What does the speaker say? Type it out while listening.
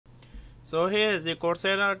So here is the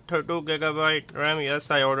Corsair 32GB RAM. Yes,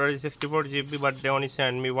 I ordered 64GB, but they only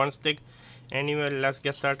sent me one stick. Anyway, let's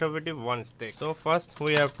get started with the one stick. So first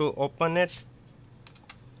we have to open it.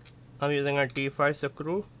 I'm using a T5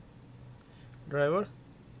 screw driver.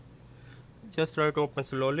 Just try to open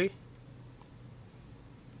slowly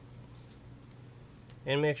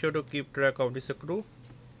and make sure to keep track of the screw.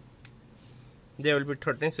 There will be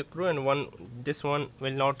 13 screw and this one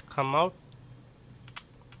will not come out.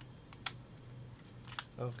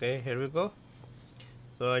 Okay, here we go.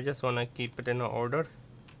 So I just want to keep it in order.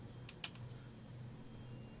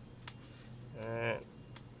 And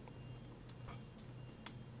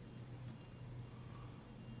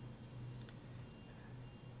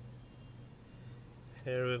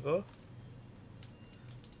here we go.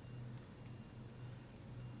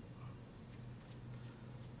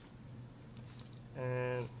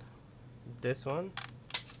 And this one.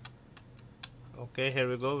 Okay, here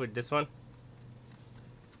we go with this one.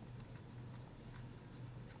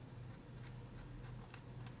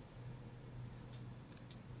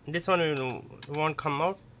 This one won't come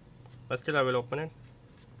out, but still I will open it.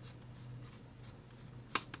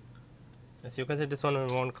 As you can see, this one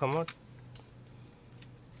won't come out.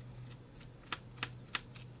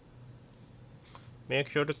 Make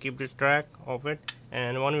sure to keep the track of it,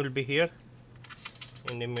 and one will be here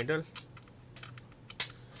in the middle.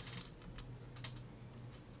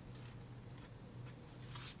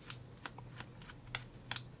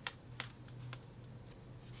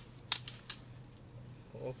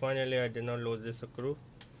 Oh, finally I did not lose this screw.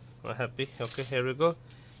 I'm happy. Okay, here we go.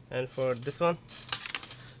 And for this one,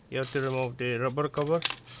 you have to remove the rubber cover.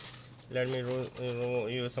 Let me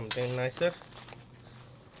use something nicer.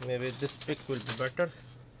 Maybe this pick will be better.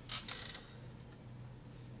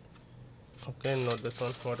 Okay, not this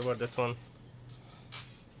one. What about this one?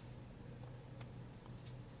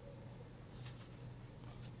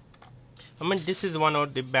 I mean, this is one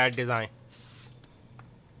of the bad design.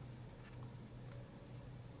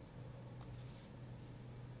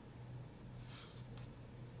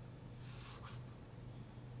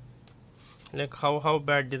 Like how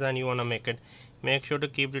bad design you wanna make it. Make sure to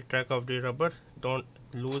keep the track of the rubber. Don't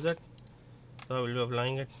lose it. So I will be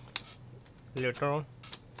applying it later on.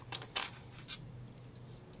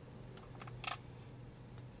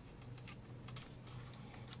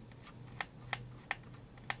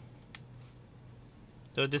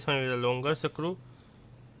 So this one is a longer screw.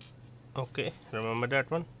 Okay, remember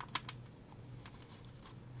that one.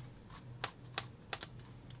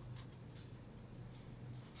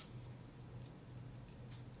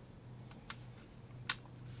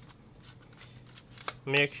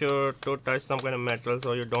 Make sure to touch some kind of metal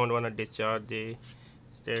so you don't want to discharge the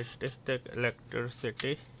static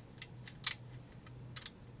electricity.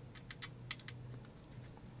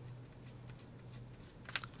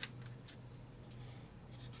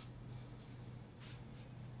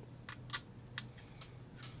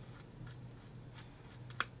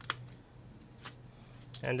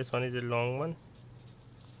 And this one is a long one.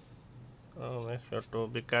 Oh, make sure to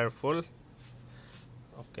be careful.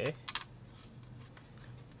 Okay.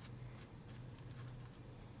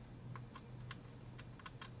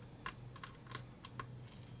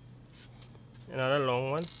 Another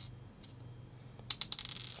long one.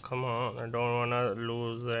 Come on, I don't wanna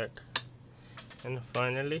lose that. And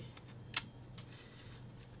finally,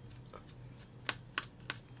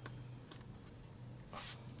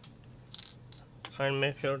 and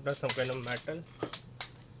make sure there's some kind of metal.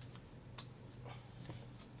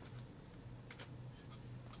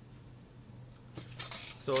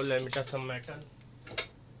 So let me touch some metal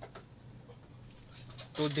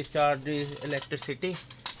to discharge the electricity.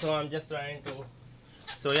 So I'm just trying to.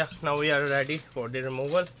 So yeah, now we are ready for the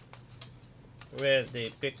removal. Where's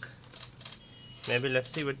the pick? Maybe let's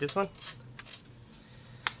see with this one.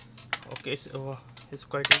 Okay, so it's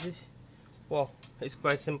quite easy. Wow, it's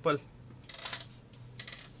quite simple.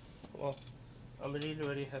 Wow, I'm really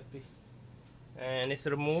very happy. And it's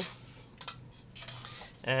removed.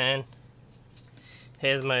 And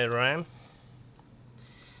here's my RAM.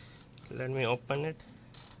 Let me open it.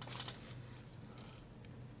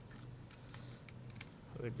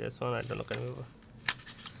 With this one, I don't know, can we?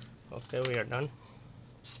 Okay, we are done.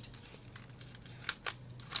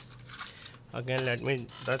 Again, let me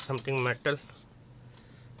touch something metal.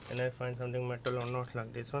 Can I find something metal or not?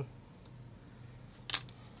 Like this one.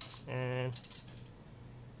 And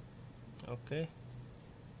okay,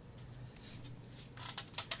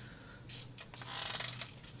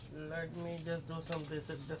 let me just do some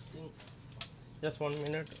basic dusting. Just 1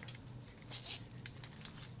 minute.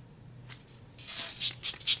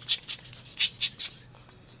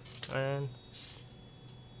 And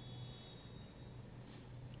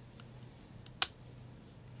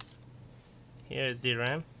here is the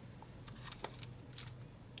RAM.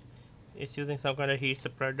 It's using some kind of heat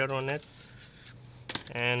spreader on it,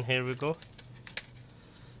 and here we go.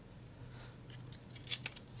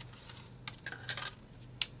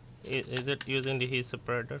 Is it using the heat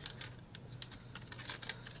spreader?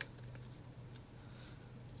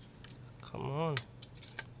 Come on.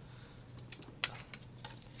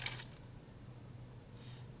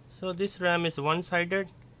 So this RAM is one-sided.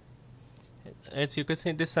 As you can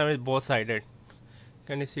see, this RAM is both-sided.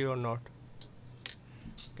 Can you see or not?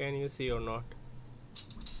 Can you see or not?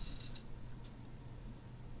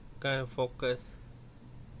 Kind of focus.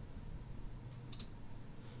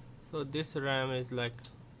 So this RAM is like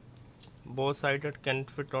both-sided. Can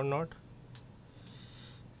it fit or not?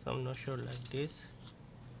 So I'm not sure. Like this.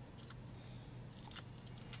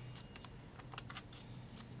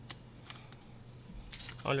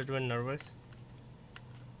 I'm a little bit nervous.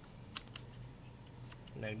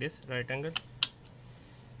 Like this, right angle.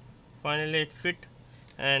 Finally it fit,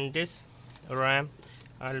 and this RAM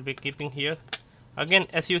I'll be keeping here. Again,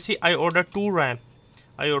 as you see, I ordered 2 RAM.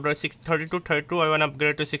 I ordered 32. I want to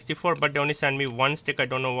upgrade to 64, but they only sent me 1 stick. I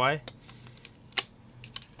don't know why.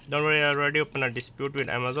 Don't worry, I already opened a dispute with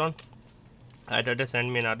Amazon. I thought they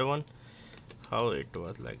send me another one. How it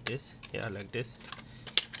was like this? Yeah, like this.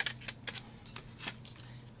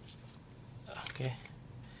 Okay.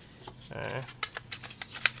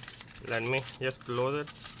 Let me just close it.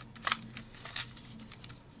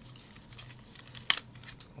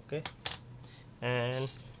 Okay. And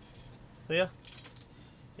so yeah,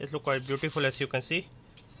 it looks quite beautiful, as you can see.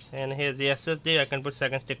 And here's the SSD. I can put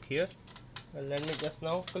second stick here. Let me just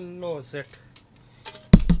now close it.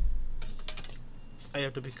 I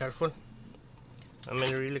have to be careful. I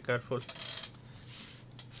mean, really careful.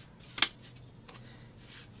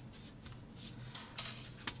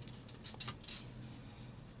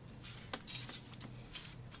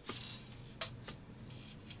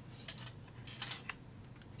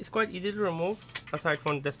 It's quite easy to remove, aside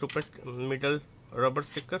from the stupid middle rubber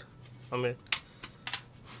sticker. I mean,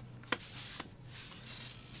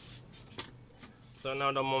 so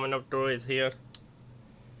now the moment of truth is here.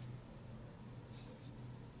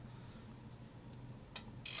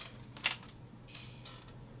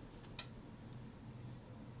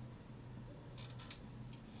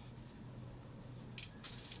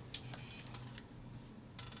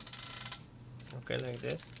 Okay, like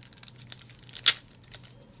this.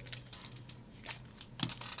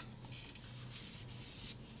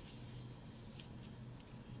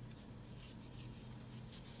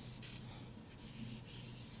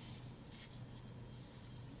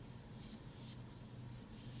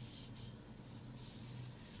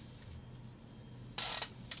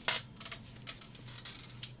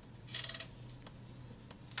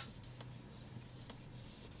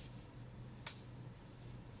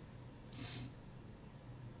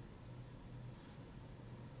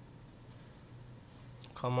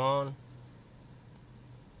 Come on.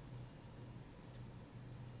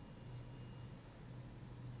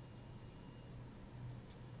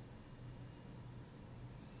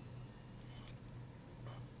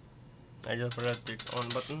 I just pressed the on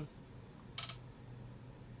button.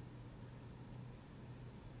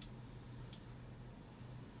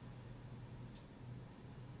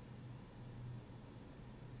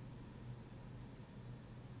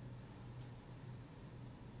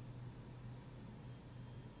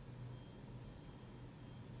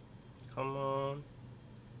 Come on.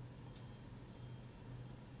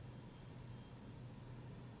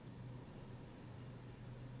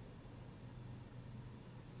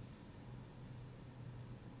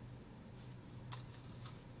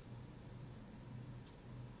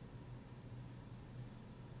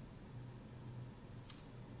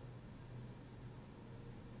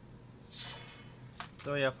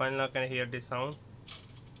 So yeah, finally I can hear the sound.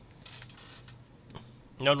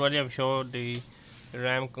 Don't worry, I've showed the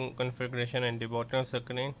RAM configuration and the bottom of the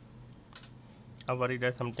screen. I worry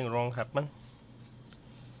that something wrong happened.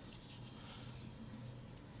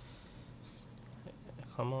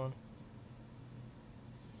 Come on.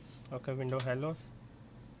 Okay, window hellos.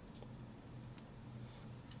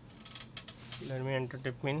 Let me enter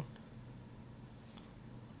the pin.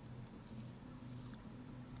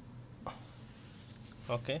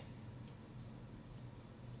 Okay.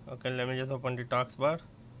 Okay, let me just open the taskbar.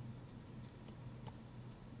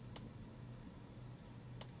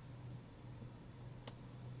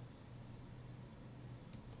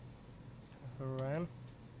 RAM.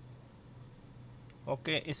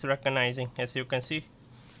 Okay, it's recognizing. As you can see,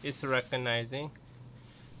 it's recognizing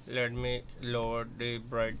Let me lower the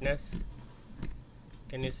brightness.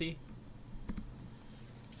 Can you see?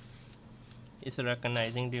 It's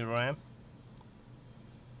recognizing the RAM.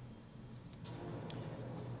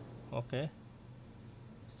 Okay,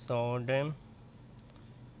 so damn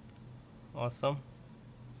awesome.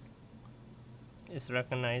 It's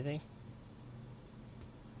recognizing.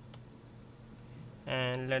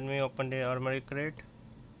 And let me open the armory crate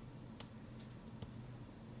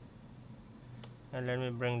and let me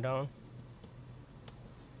bring down,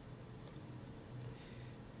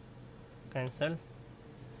 cancel.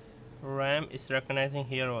 RAM is recognizing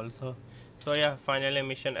here also. So yeah, finally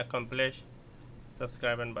mission accomplished.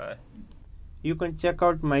 Subscribe and bye. You can check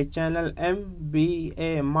out my channel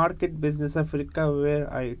MBA Market Business Africa,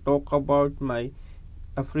 where I talk about my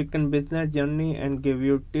African business journey and give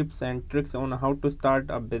you tips and tricks on how to start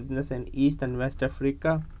a business in East and West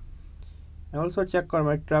Africa. And also check out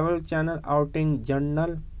my travel channel Outing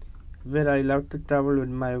Journal, where I love to travel with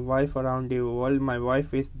my wife around the world. My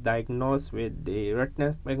wife is diagnosed with the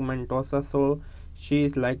retinal pigmentosa, so she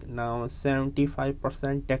is like now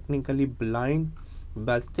 75% technically blind,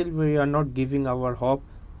 but still we are not giving our hope.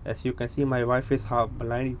 As you can see, my wife is half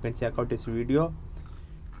blind. You can check out this video.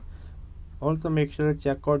 Also make sure to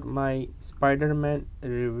check out my Spider-Man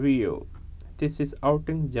review. This is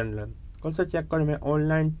Outing Journal. Also check out my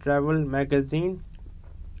online travel magazine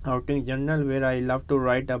Outing Journal, where I love to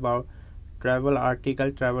write about travel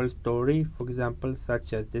article, travel story, for example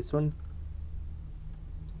such as this one.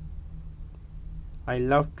 I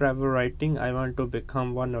love travel writing. I want to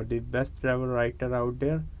become one of the best travel writer out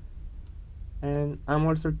there. And I'm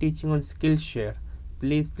also teaching on Skillshare.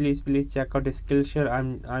 Please check out Skillshare.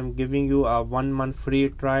 I'm giving you a 1 month free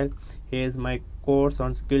trial. Here's my course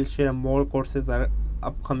on Skillshare. More courses are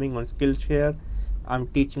upcoming on Skillshare. I'm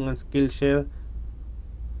teaching on Skillshare.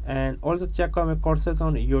 And also check out my courses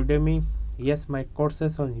on Udemy. Yes, my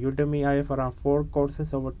courses on Udemy. I have around 4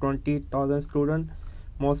 courses, over 20,000 students.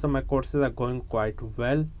 Most of my courses are going quite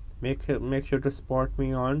well. Make sure to support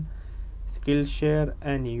me on Skillshare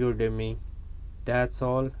and Udemy. That's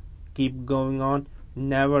all. Keep going on.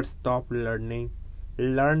 Never stop learning.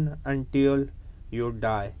 Learn until you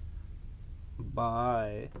die.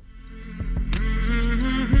 Bye.